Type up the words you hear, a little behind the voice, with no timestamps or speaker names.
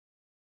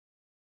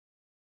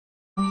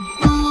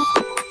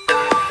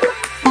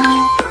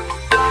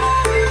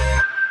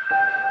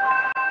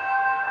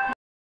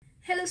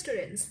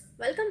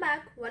Welcome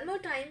back one more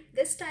time,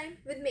 this time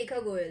with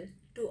Megha Goyal,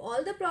 to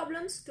all the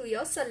problems to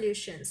your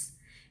solutions.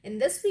 In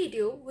this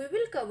video, we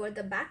will cover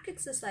the back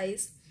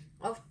exercise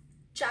of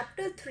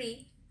chapter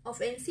 3 of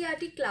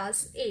NCERT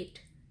class 8.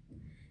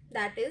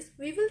 That is,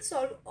 we will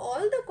solve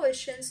all the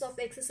questions of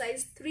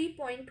exercise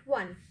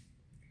 3.1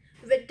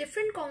 with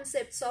different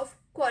concepts of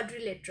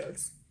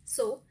quadrilaterals.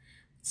 So,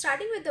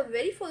 starting with the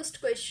very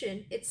first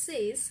question, it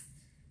says,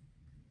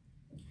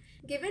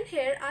 given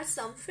here are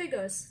some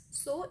figures.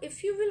 So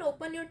if you will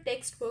open your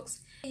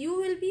textbooks, you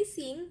will be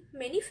seeing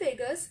many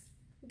figures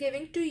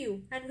given to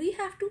you, and we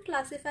have to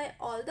classify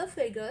all the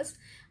figures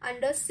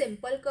under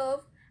simple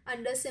curve,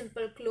 under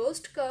simple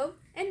closed curve,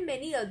 and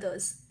many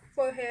others.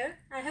 For here,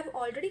 I have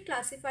already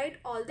classified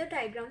all the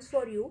diagrams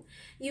for you.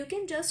 You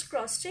can just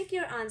cross-check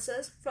your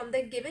answers from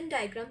the given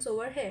diagrams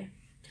over here.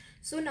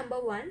 So number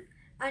 1,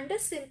 under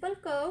simple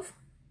curve,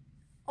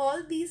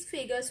 all these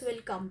figures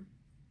will come.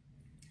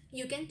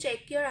 You can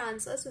check your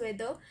answers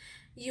whether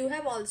you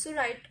have also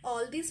write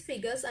all these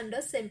figures under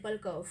simple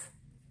curve.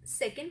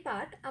 Second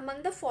part,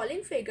 among the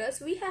following figures,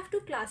 we have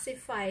to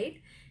classify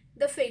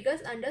the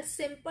figures under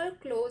simple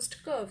closed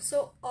curve.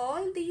 So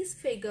all these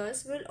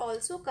figures will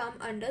also come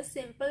under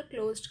simple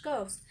closed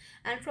curves.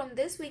 And from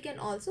this we can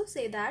also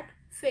say that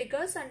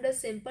figures under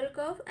simple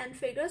curve and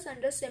figures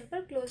under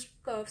simple closed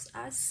curves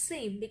are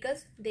same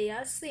because they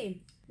are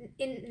same.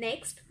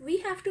 Next, we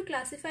have to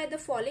classify the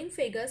following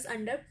figures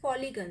under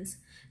polygons.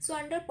 So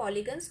under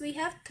polygons, we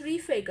have 3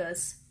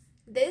 figures.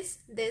 This,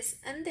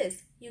 and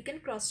this. You can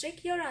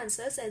cross-check your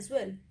answers as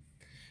well.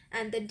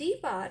 And the D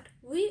part,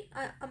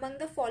 among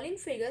the following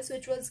figures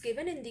which was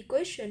given in the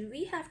question,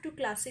 we have to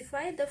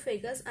classify the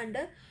figures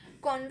under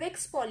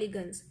convex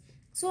polygons.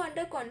 So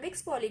under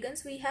convex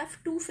polygons, we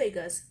have 2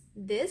 figures,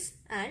 this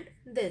and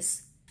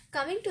this.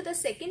 Coming to the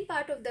second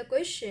part of the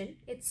question,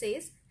 it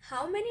says,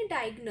 how many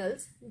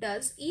diagonals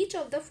does each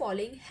of the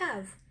following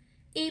have?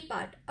 A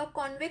part, a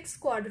convex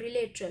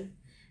quadrilateral.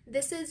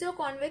 This is your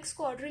convex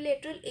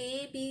quadrilateral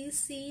A, B,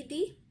 C,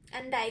 D,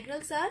 and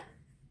diagonals are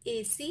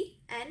AC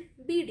and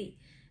BD.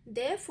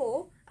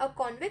 Therefore, a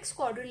convex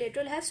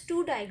quadrilateral has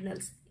 2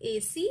 diagonals,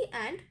 AC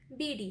and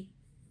BD.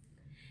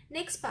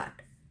 Next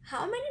part,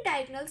 how many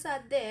diagonals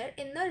are there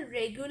in a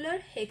regular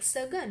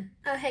hexagon?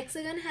 A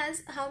hexagon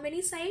has how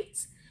many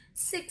sides?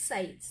 6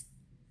 sides.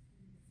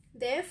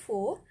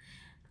 Therefore,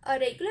 a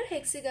regular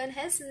hexagon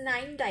has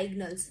 9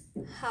 diagonals.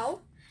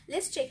 How?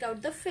 Let's check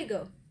out the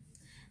figure.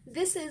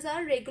 This is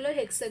our regular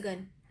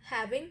hexagon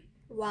having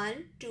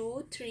 1,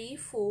 2, 3,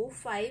 4,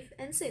 5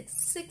 and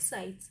 6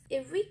 sides.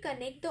 If we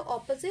connect the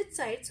opposite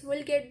sides,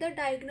 we'll get the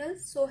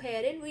diagonals. So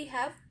herein we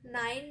have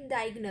 9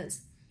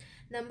 diagonals.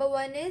 Number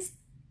 1 is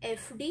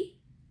FD,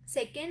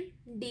 second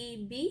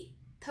DB,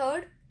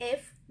 third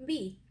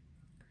FB,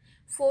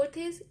 fourth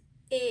is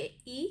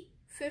AE,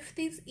 fifth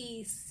is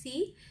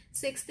EC,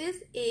 sixth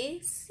is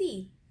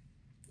AC,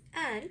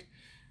 and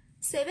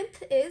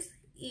seventh is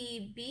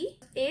EB,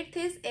 eighth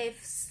is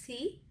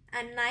FC,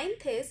 and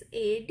ninth is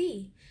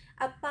AD.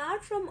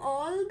 Apart from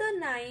all the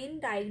 9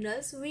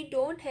 diagonals, we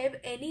don't have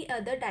any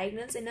other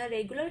diagonals in a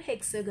regular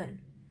hexagon.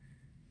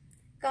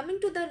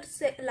 Coming to the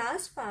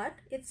last part,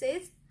 it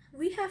says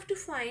we have to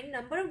find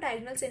number of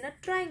diagonals in a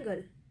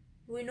triangle.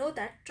 We know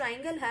that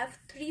triangle have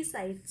 3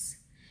 sides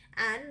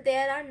and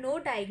there are no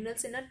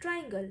diagonals in a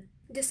triangle.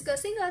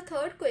 Discussing our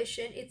third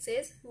question, it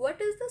says,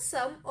 what is the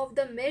sum of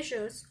the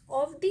measures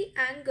of the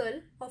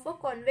angle of a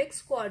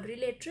convex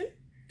quadrilateral?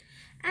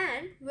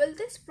 And will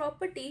this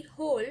property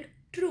hold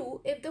true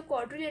if the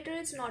quadrilateral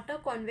is not a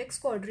convex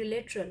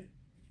quadrilateral?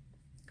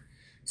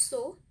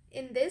 So,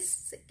 in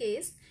this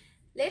case,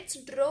 let's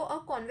draw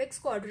a convex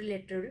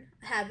quadrilateral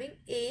having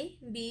A,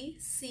 B,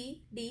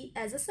 C, D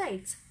as a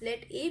sides.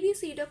 Let A be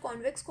C the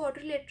convex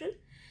quadrilateral.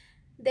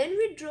 Then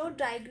we draw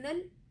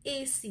diagonal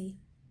AC.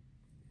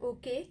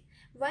 Okay.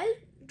 While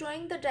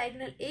drawing the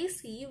diagonal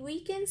AC,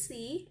 we can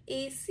see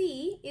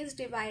AC is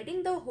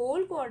dividing the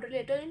whole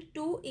quadrilateral in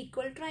 2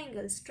 equal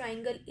triangles,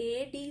 triangle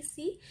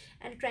ADC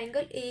and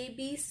triangle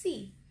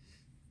ABC.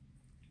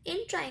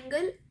 In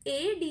triangle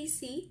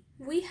ADC,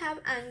 we have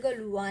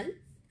angle 1,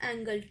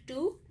 angle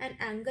 2 and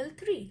angle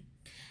 3.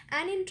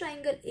 And in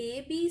triangle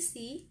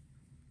ABC,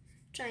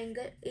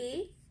 triangle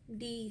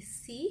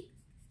ADC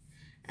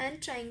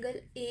and triangle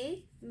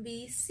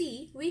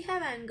ABC, we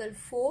have angle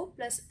 4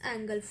 plus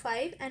angle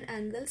 5 and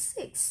angle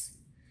 6.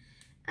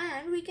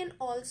 And we can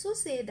also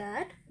say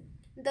that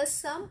the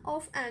sum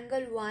of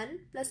angle 1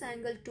 plus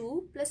angle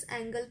 2 plus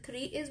angle 3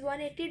 is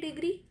 180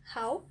 degree.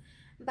 How?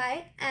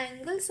 By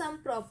angle sum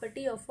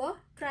property of a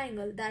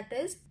triangle. That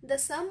is, the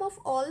sum of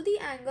all the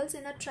angles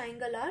in a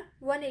triangle are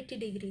 180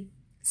 degree.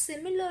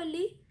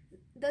 Similarly,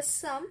 the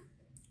sum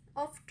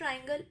of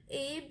triangle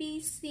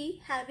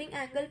ABC having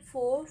angle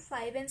 4,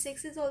 5 and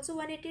 6 is also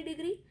 180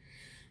 degree.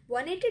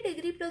 180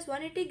 degree plus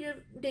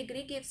 180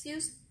 degree gives you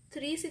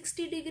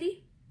 360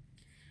 degree,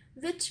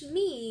 which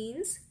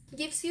means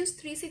gives you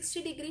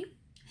 360 degree.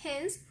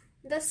 Hence,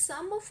 the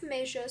sum of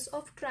measures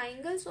of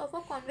triangles of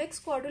a convex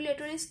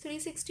quadrilateral is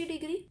 360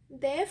 degree.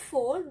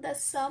 Therefore, the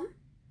sum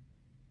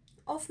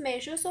of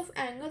measures of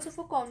angles of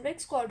a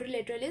convex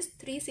quadrilateral is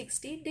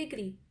 360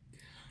 degree.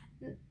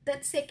 The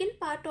second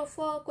part of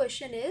our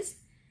question is,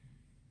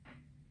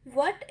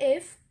 what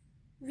if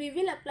we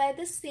will apply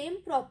the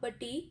same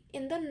property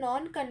in the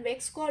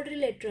non-convex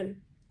quadrilateral?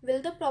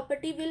 Will the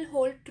property will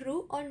hold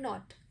true or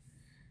not?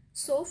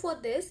 So for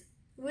this,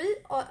 we'll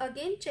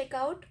again check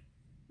out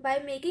by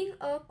making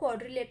a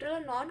quadrilateral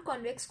or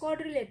non-convex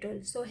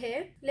quadrilateral. So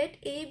here,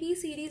 let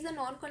ABCD is a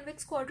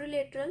non-convex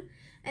quadrilateral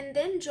and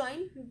then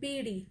join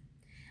BD.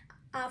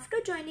 After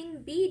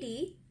joining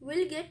BD,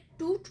 we'll get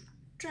two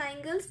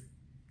triangles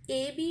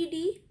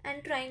ABD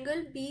and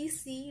triangle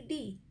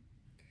BCD.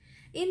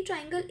 In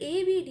triangle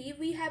ABD,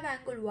 we have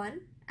angle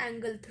 1,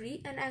 angle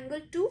 3 and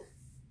angle 2.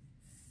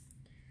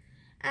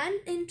 And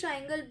in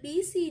triangle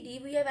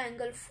BCD, we have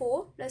angle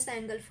 4 plus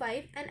angle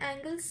 5 and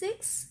angle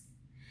 6.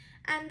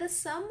 And the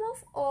sum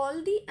of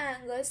all the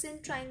angles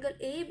in triangle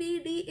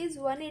ABD is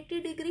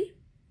 180 degree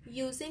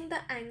using the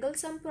angle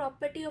sum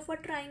property of a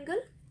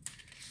triangle.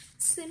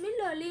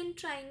 Similarly, in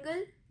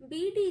triangle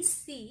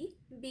BDC,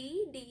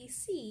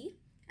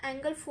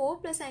 angle 4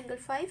 plus angle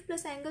 5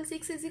 plus angle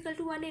 6 is equal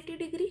to 180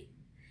 degree.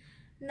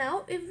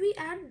 Now, if we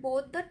add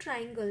both the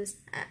triangles,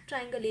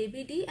 triangle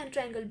ABD and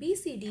triangle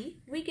BCD,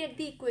 we get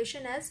the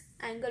equation as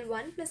angle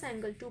 1 plus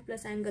angle 2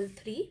 plus angle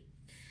 3.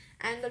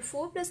 Angle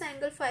 4 plus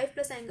angle 5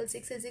 plus angle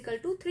 6 is equal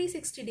to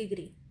 360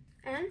 degree.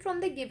 And from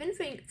the given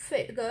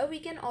figure, we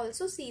can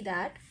also see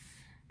that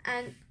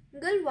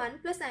angle 1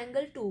 plus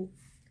angle 2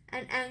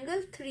 and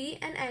angle 3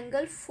 and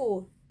angle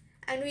 4.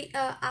 And we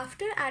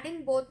after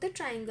adding both the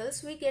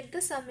triangles, we get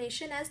the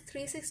summation as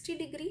 360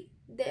 degree.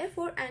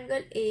 Therefore,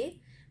 angle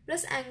A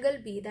plus angle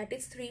B, that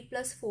is 3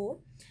 plus 4,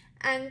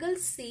 angle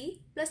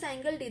C plus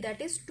angle D,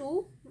 that is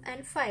 2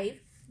 and 5,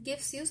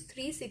 gives you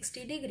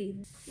 360 degree.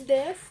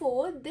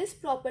 Therefore, this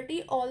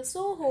property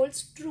also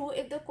holds true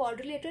if the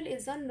quadrilateral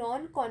is a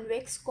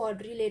non-convex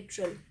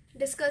quadrilateral.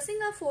 Discussing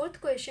our fourth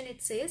question,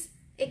 it says,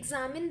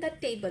 examine the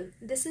table.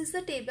 This is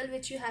the table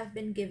which you have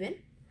been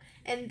given.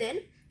 And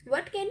then,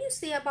 what can you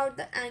say about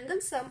the angle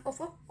sum of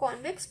a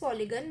convex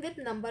polygon with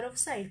number of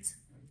sides?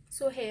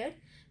 So here,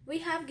 we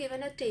have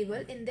given a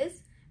table. In this,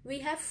 we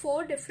have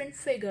 4 different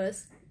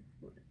figures,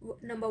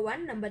 number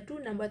 1, number 2,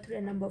 number 3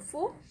 and number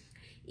 4.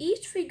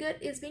 Each figure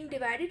is being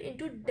divided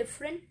into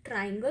different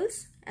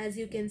triangles, as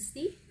you can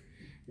see.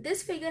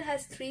 This figure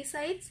has 3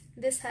 sides,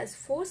 this has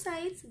 4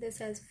 sides, this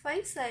has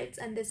 5 sides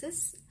and this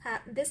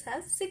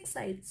has 6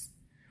 sides.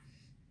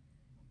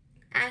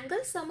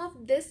 Angle sum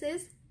of this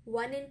is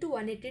 1 into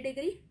 180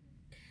 degree.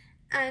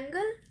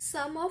 Angle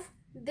sum of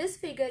this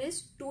figure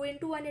is 2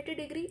 into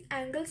 180 degree.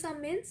 Angle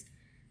sum means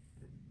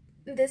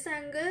this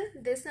angle,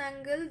 this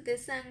angle,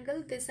 this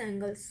angle, this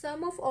angle.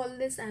 Sum of all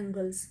these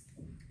angles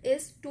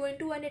is 2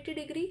 into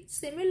 180 degree.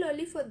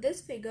 Similarly, for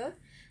this figure,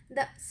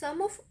 the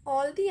sum of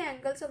all the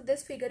angles of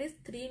this figure is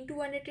 3 into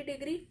 180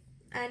 degree,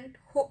 and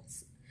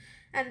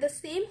the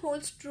same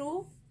holds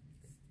true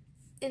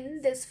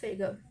in this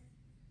figure.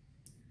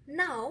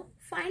 Now,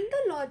 find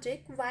the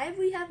logic why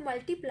we have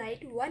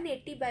multiplied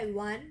 180 by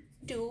 1,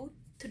 2,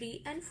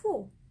 3 and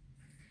 4.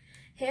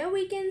 Here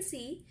we can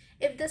see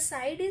if the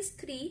side is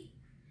 3,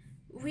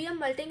 we are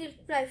multiplying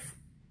it by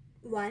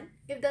 1.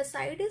 If the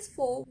side is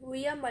 4,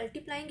 we are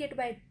multiplying it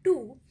by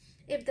 2.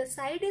 If the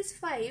side is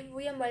 5,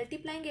 we are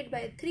multiplying it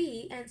by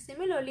 3. And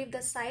similarly, if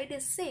the side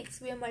is 6,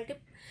 we are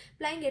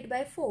multiplying it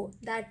by 4.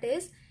 That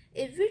is,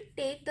 if we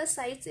take the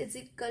sides is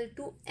equal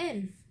to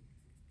n.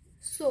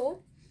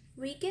 So,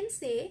 we can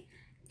say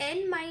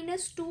n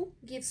minus 2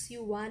 gives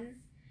you 1.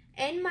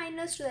 N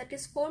minus 2, that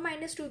is 4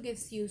 minus 2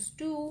 gives you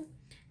 2.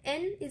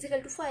 N is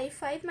equal to 5.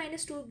 5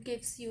 minus 2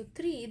 gives you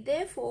 3.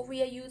 Therefore,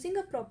 we are using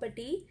a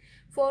property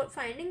for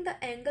finding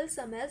the angle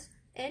sum as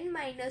n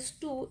minus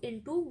 2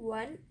 into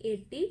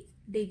 180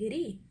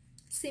 degree.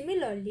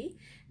 Similarly,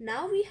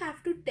 now we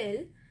have to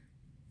tell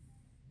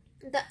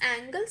the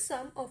angle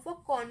sum of a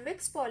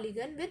convex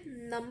polygon with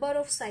number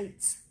of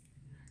sides.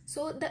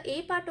 So, the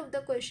A part of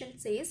the question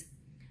says,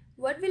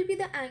 what will be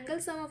the angle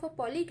sum of a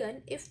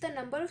polygon if the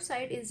number of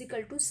sides is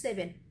equal to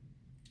 7?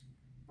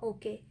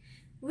 Okay,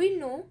 we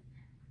know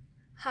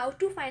how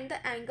to find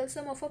the angle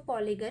sum of a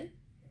polygon.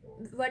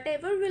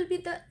 Whatever will be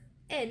the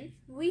n,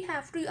 we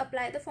have to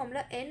apply the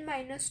formula n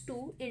minus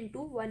 2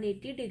 into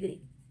 180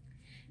 degree.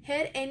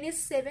 Here n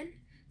is 7.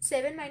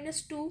 7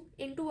 minus 2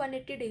 into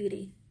 180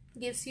 degree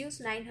gives you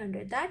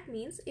 900. That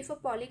means if a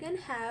polygon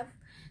have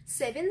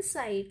 7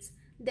 sides,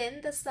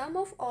 then the sum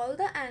of all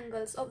the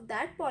angles of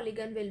that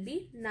polygon will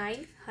be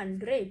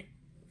 900.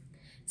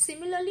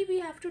 Similarly, we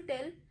have to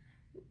tell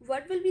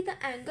what will be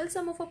the angle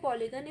sum of a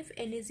polygon if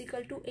n is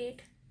equal to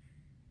 8.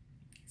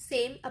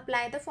 Same,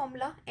 apply the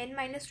formula n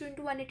minus 2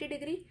 into 180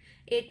 degree.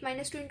 8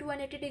 minus 2 into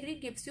 180 degree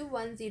gives you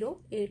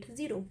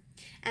 1080.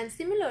 And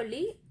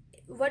similarly,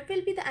 what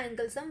will be the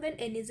angle sum when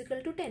n is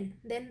equal to 10?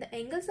 Then the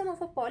angle sum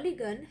of a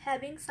polygon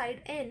having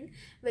side n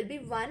will be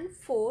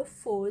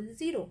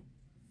 1440.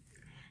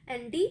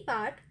 And D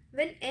part,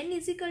 when n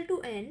is equal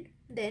to n,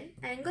 then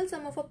angle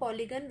sum of a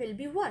polygon will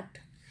be what?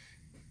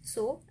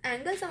 So,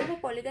 angle sum of a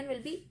polygon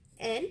will be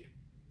n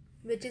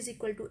which is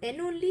equal to n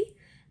only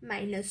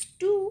minus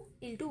 2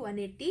 into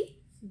 180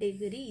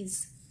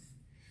 degrees.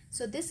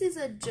 So this is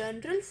a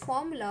general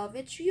formula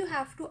which you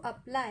have to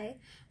apply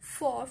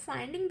for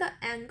finding the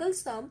angle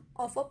sum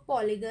of a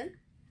polygon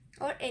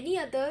or any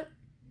other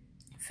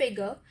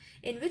figure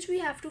in which we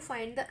have to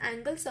find the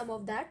angle sum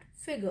of that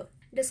figure.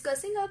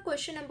 Discussing our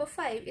question number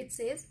 5, it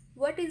says,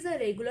 what is a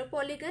regular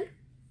polygon?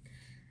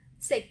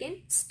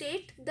 Second,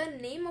 state the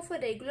name of a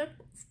regular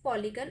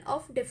polygon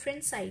of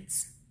different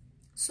sides.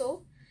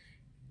 So,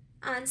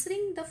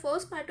 answering the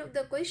first part of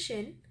the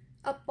question,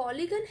 a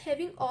polygon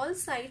having all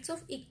sides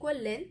of equal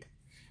length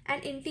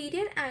and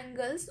interior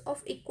angles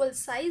of equal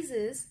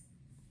sizes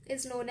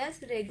is known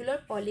as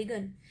regular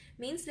polygon.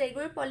 Means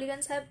regular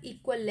polygons have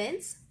equal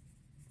lengths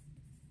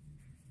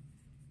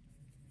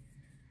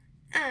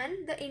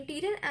and the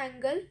interior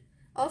angle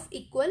of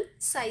equal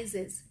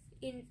sizes.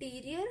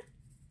 Interior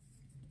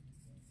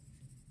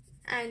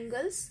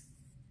angles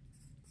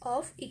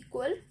of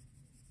equal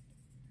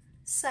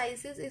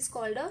sizes is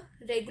called a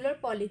regular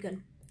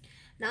polygon.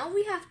 Now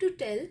we have to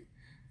tell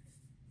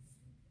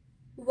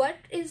what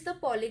is the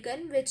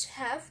polygon which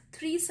have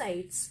 3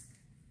 sides.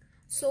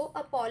 So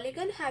a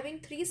polygon having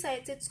 3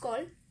 sides, it's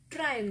called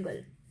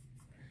triangle.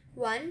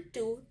 1,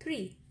 2,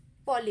 3,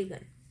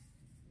 polygon.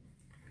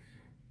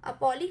 A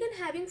polygon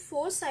having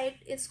 4 sides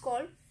is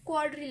called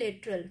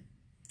quadrilateral.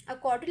 A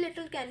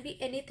quadrilateral can be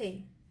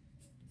anything.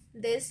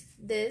 This,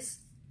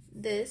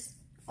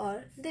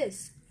 or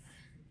this.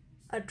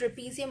 A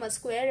trapezium, a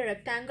square, a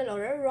rectangle,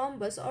 or a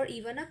rhombus, or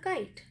even a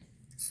kite.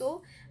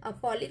 So, a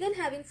polygon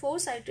having 4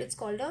 sides is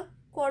called a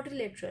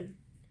quadrilateral.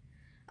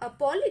 A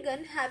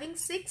polygon having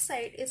 6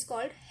 sides is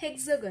called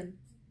hexagon.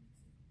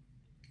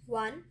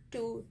 1,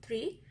 2,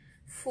 3,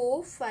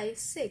 4, 5,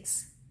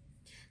 6.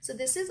 So,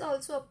 this is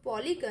also a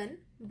polygon,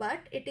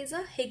 but it is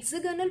a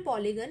hexagonal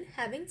polygon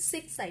having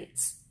 6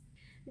 sides.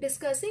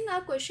 Discussing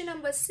our question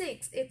number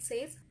 6, it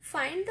says,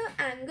 find the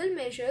angle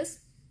measures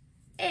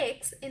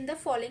x in the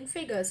following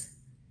figures.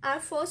 Our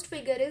first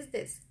figure is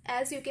this.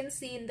 As you can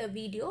see in the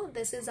video,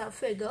 this is our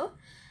figure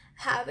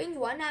having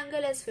one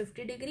angle as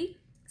 50 degree,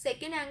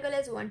 second angle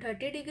as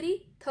 130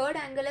 degree, third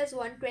angle as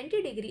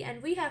 120 degree,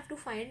 and we have to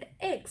find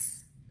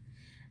x.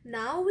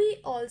 Now we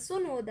also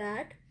know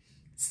that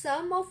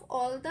sum of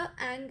all the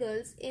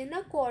angles in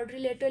a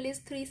quadrilateral is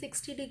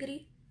 360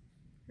 degree,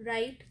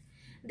 right?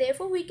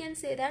 Therefore, we can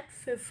say that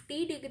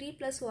 50 degree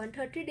plus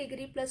 130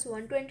 degree plus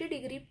 120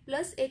 degree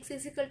plus x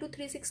is equal to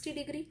 360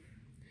 degree.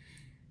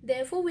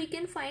 Therefore, we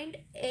can find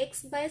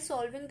x by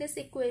solving this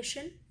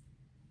equation,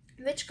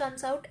 which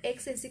comes out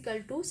x is equal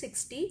to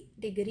 60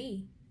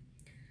 degree.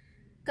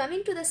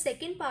 Coming to the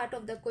second part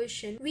of the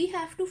question, we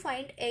have to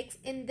find x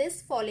in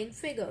this following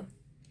figure.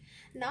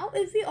 Now,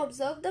 if we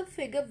observe the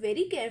figure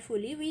very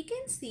carefully, we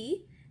can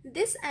see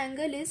this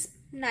angle is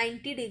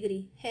 90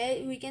 degree.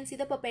 Here we can see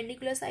the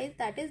perpendicular side,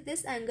 that is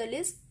this angle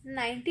is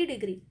 90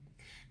 degree.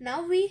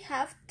 Now we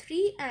have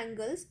 3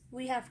 angles.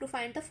 We have to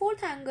find the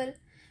fourth angle,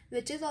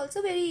 which is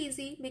also very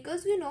easy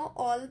because we know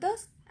all the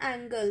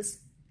angles.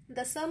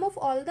 The sum of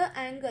all the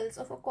angles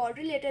of a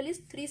quadrilateral is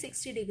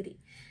 360 degree.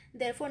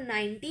 Therefore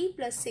 90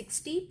 plus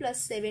 60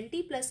 plus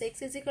 70 plus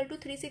x is equal to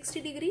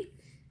 360 degree.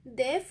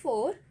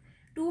 Therefore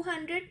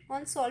 200,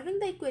 on solving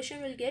the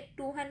equation, we'll get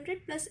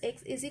 200 plus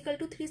x is equal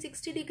to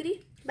 360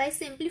 degree. By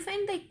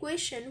simplifying the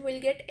equation, we'll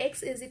get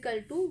x is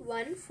equal to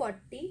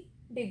 140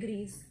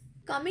 degrees.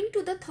 Coming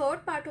to the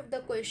third part of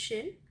the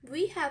question,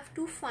 we have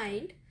to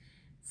find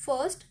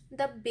first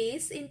the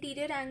base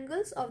interior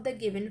angles of the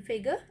given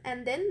figure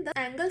and then the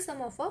angle sum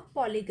of a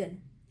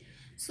polygon.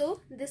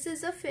 So this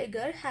is a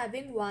figure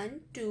having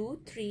 1,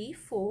 2, 3,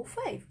 4,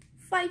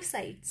 5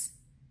 sides,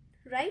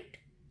 right?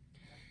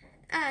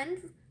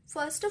 And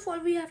first of all,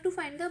 we have to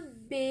find the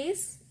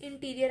base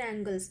interior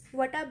angles.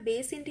 What are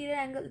base interior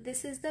angles?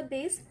 This is the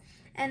base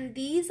and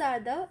these are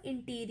the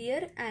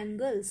interior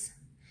angles.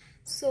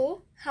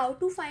 So how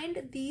to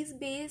find these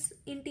base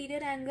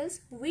interior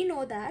angles? We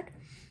know that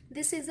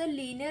this is a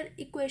linear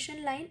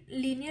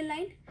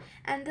line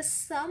and the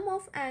sum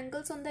of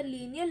angles on the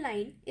linear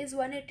line is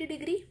 180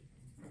 degree.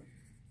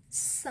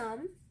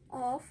 Sum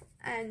of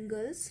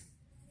angles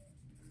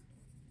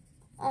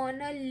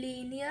on a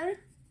linear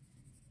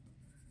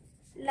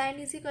line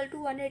is equal to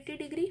 180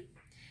 degree.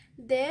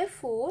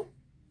 Therefore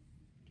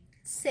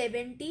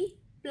 70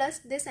 plus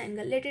this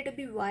angle, let it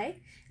be y,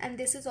 and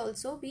this is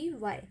also be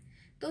y.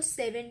 So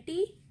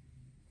 70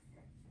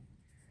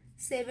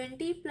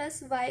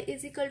 plus y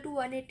is equal to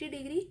 180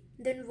 degree,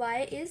 then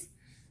y is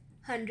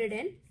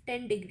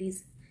 110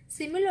 degrees.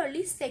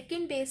 Similarly,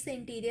 second base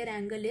interior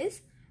angle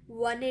is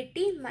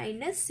 180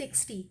 minus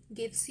 60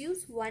 gives you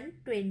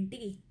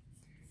 120.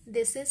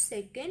 This is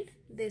second,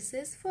 this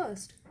is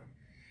first.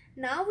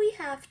 Now we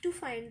have to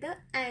find the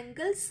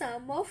angle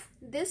sum of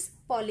this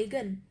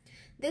polygon.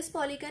 This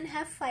polygon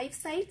have 5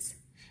 sides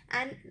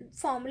and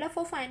formula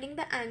for finding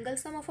the angle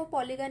sum of a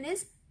polygon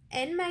is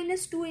n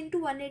minus 2 into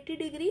 180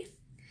 degree,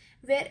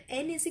 where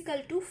n is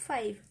equal to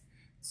 5.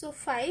 So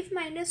 5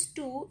 minus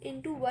 2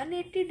 into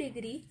 180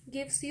 degree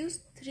gives you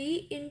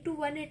 3 into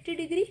 180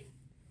 degree.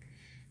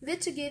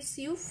 which gives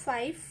you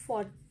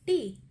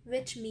 540,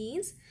 which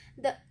means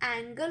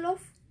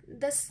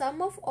the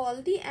sum of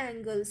all the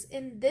angles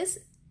in this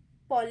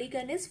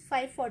polygon is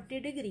 540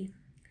 degree.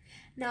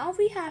 Now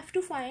we have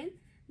to find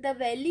the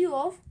value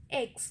of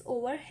x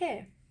over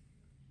here.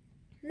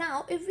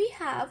 Now if we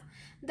have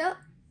the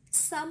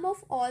sum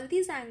of all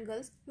these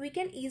angles, we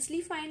can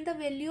easily find the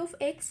value of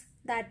x,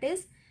 that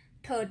is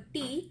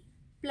 30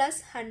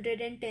 plus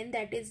 110,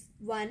 that is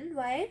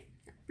 1y,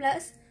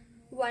 plus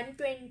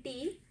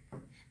 120,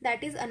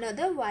 that is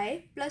another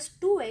y, plus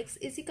 2x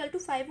is equal to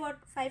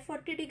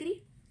 540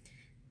 degree.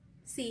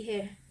 See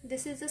here,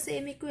 this is the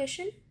same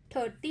equation.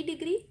 30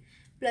 degree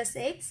plus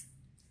x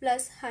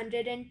plus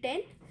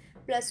 110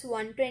 plus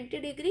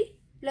 120 degree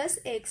plus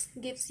x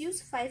gives you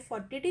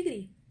 540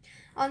 degree.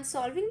 On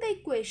solving the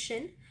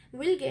equation,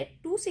 we'll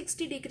get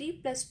 260 degree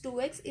plus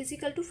 2x is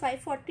equal to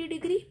 540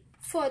 degree.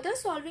 Further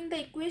solving the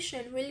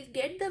equation, we'll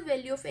get the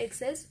value of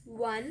x as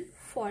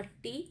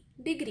 140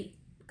 degree.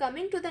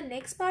 Coming to the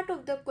next part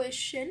of the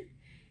question,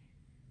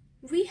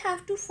 we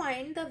have to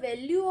find the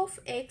value of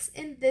x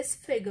in this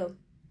figure.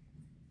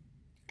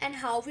 And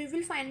how we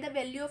will find the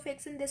value of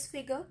x in this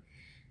figure?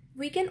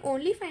 We can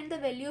only find the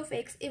value of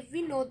x if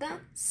we know the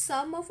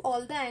sum of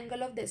all the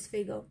angle of this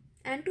figure.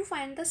 And to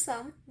find the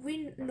sum,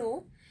 we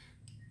know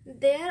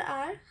there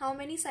are how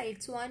many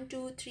sides? 1,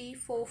 2, 3,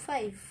 4,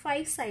 5.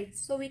 5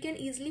 sides. So we can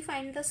easily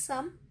find the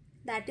sum,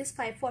 that is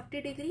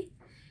 540 degree,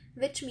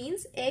 which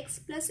means x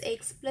plus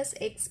x plus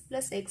x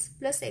plus x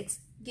plus x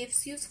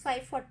gives you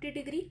 540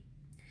 degree.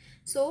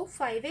 So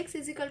 5x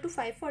is equal to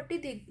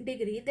 540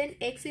 degree, then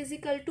x is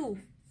equal to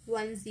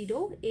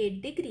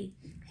 108 degree.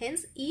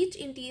 Hence each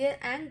interior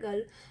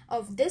angle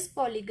of this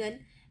polygon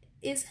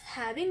is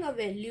having a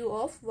value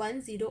of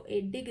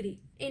 108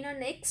 degree. In our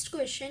next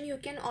question, you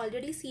can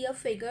already see a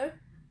figure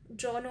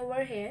drawn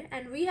over here,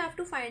 and we have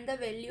to find the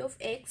value of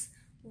x,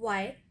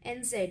 y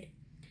and z,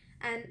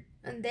 and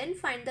then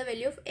find the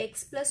value of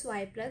x plus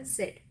y plus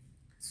z.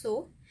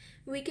 So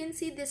we can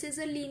see this is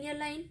a linear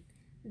line,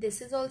 this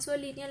is also a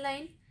linear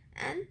line,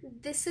 and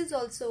this is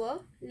also a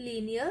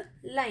linear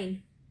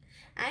line.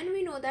 And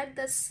we know that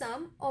the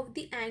sum of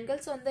the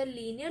angles on the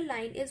linear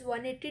line is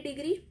 180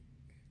 degree.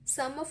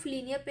 Sum of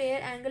linear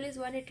pair angle is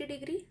 180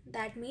 degree.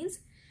 That means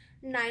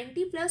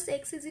 90 plus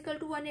x is equal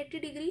to 180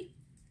 degree.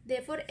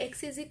 Therefore,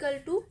 x is equal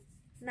to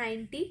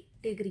 90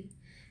 degree.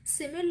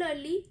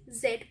 Similarly,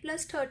 z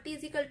plus 30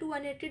 is equal to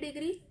 180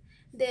 degree.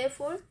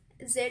 Therefore,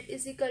 z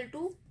is equal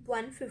to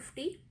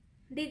 150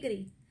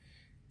 degree.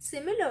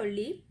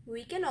 Similarly,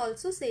 we can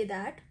also say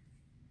that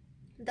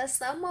the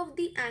sum of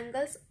the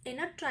angles in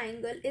a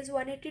triangle is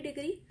 180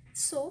 degree.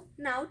 So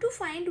now to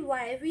find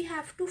y, we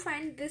have to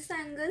find this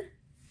angle.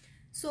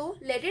 So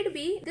let it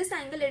be this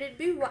angle, let it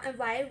be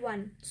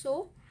y1.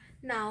 So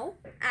now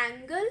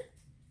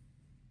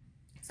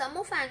sum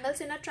of angles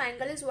in a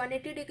triangle is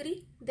 180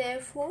 degree.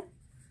 Therefore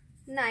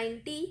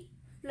 90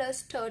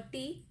 plus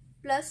 30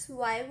 plus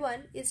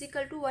y1 is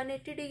equal to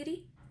 180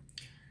 degree.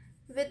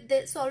 With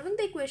this, solving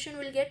the equation,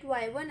 we'll get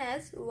y1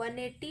 as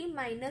 180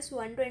 minus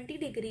 120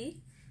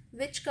 degree,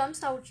 which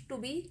comes out to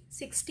be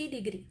 60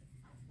 degree.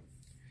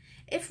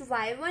 If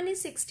y1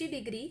 is 60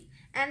 degree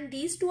and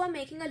these two are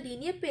making a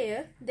linear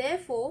pair,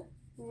 therefore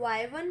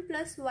y1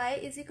 plus y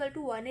is equal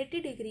to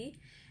 180 degree,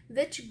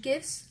 which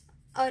gives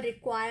a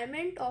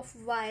requirement of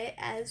y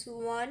as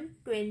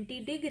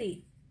 120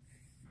 degree.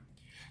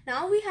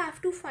 Now we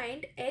have to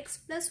find x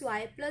plus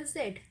y plus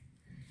z.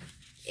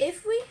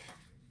 If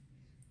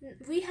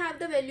we have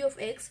the value of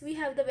x, we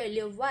have the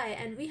value of y,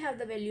 and we have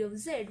the value of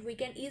z, we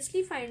can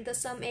easily find the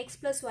sum x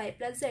plus y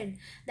plus z,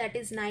 that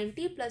is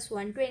 90 plus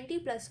 120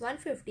 plus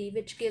 150,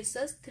 which gives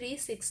us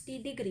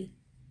 360 degree.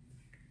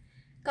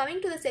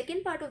 Coming to the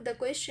second part of the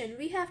question,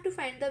 we have to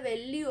find the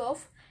value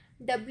of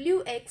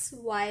w, x,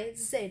 y,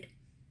 z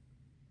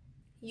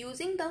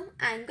using the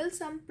angle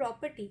sum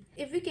property.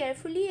 If we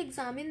carefully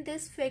examine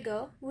this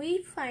figure,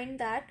 we find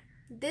that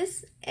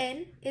this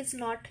n is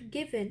not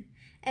given,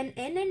 and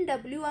n and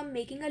w are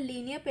making a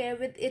linear pair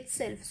with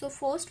itself. So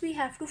first we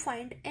have to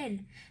find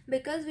n,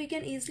 because we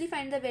can easily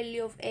find the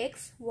value of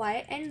x,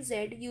 y and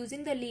z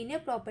using the linear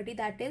property,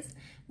 that is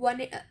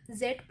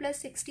z plus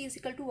 60 is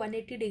equal to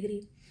 180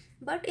 degree.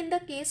 But in the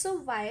case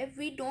of y,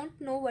 we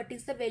don't know what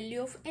is the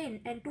value of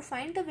n, and to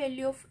find the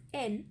value of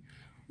n,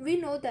 we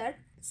know that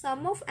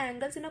sum of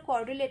angles in a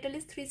quadrilateral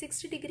is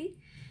 360 degree.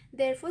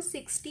 Therefore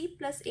 60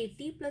 plus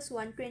 80 plus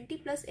 120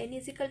 plus n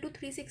is equal to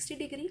 360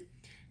 degree,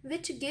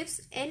 which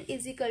gives n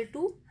is equal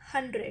to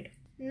 100.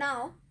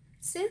 Now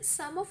since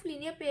sum of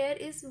linear pair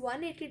is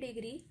 180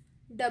 degree,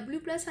 w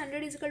plus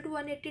 100 is equal to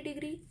 180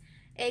 degree,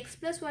 x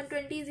plus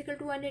 120 is equal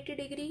to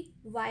 180 degree,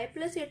 y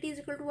plus 80 is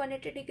equal to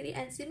 180 degree,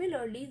 and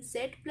similarly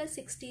z plus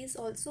 60 is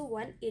also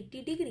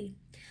 180 degree.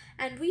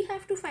 And we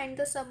have to find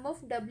the sum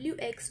of w,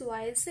 x,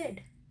 y, z,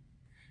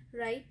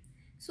 right?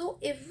 So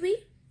if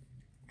we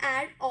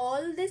add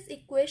all this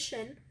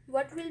equation,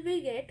 what will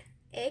we get?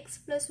 X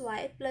plus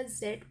y plus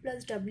z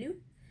plus w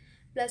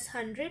plus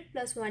 100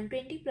 plus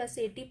 120 plus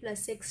 80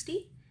 plus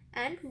 60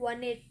 and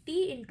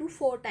 180 into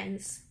 4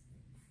 times.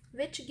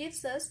 which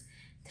gives us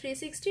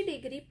 360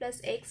 degree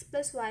plus x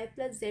plus y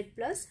plus z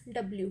plus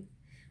w.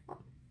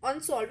 On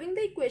solving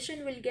the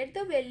equation, we'll get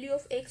the value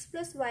of x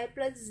plus y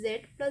plus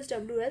z plus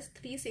w as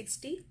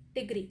 360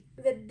 degree.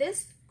 With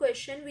this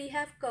question, we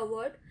have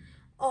covered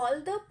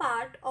all the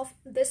part of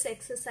this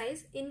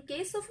exercise. In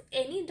case of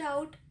any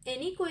doubt,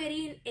 any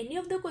query in any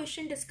of the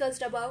question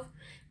discussed above,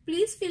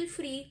 please feel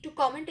free to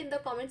comment in the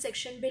comment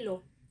section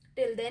below.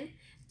 Till then,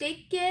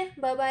 take care,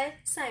 bye bye,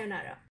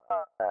 sayonara.